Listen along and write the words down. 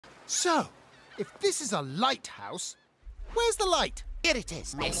So, if this is a lighthouse, where's the light? Here it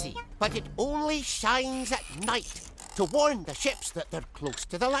is, Messi, but it only shines at night to warn the ships that they're close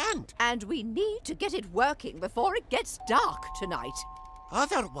to the land. And we need to get it working before it gets dark tonight.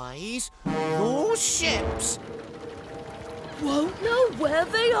 Otherwise, those ships won't know where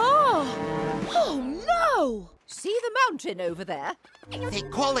they are. Oh, no! See the mountain over there? They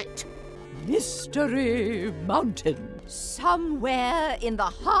call it Mystery Mountain. Somewhere in the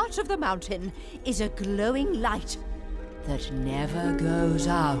heart of the mountain is a glowing light that never goes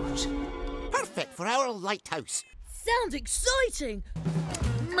out. Perfect for our lighthouse. Sounds exciting.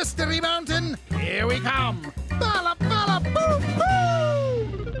 Mystery Mountain, here we come. Bala, bala, boom,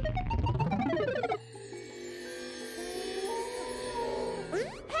 boom!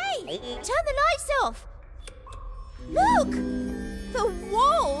 Hey, turn the lights off. Look, the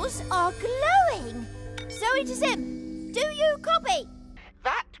walls are glowing. Zoe to Zim, do you copy?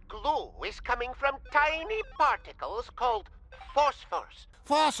 That glow is coming from tiny particles called phosphors.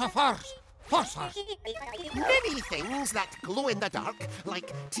 Phosphors! Phosphors! Many things that glow in the dark,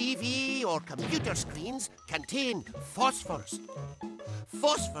 like TV or computer screens, contain phosphors.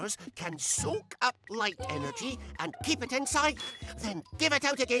 Phosphors can soak up light energy and keep it inside, then give it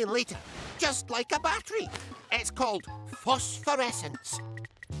out again later, just like a battery. It's called phosphorescence.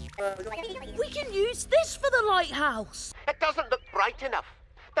 We can use this for the lighthouse. It doesn't look bright enough.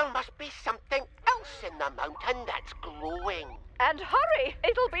 There must be something else in the mountain that's glowing. And hurry,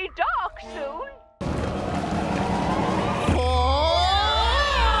 it'll be dark soon.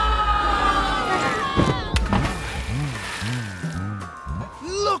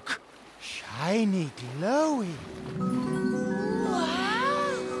 Look! Shiny, glowing.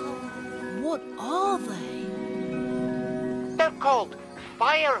 Wow! What are they? They're called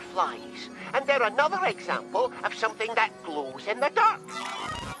fireflies, and they're another example of something that glows in the dark.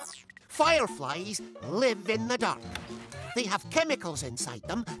 Fireflies live in the dark. They have chemicals inside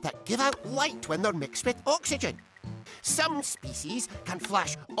them that give out light when they're mixed with oxygen. Some species can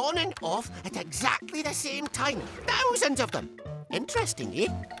flash on and off at exactly the same time. Thousands of them. Interesting, eh?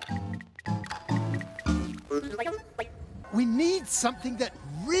 We need something that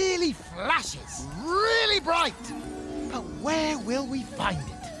really flashes, really bright. But where will we find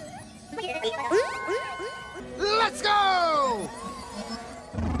it? Let's go!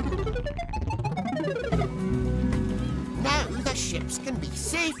 Now the ships can be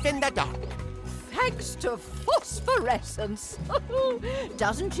safe in the dark. Thanks to phosphorescence.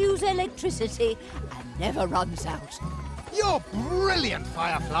 Doesn't use electricity and never runs out. You're brilliant,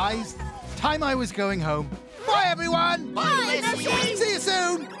 Fireflies. Time I was going home. Bye, everyone. Bye, Leslie. See you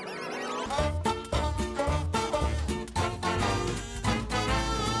soon.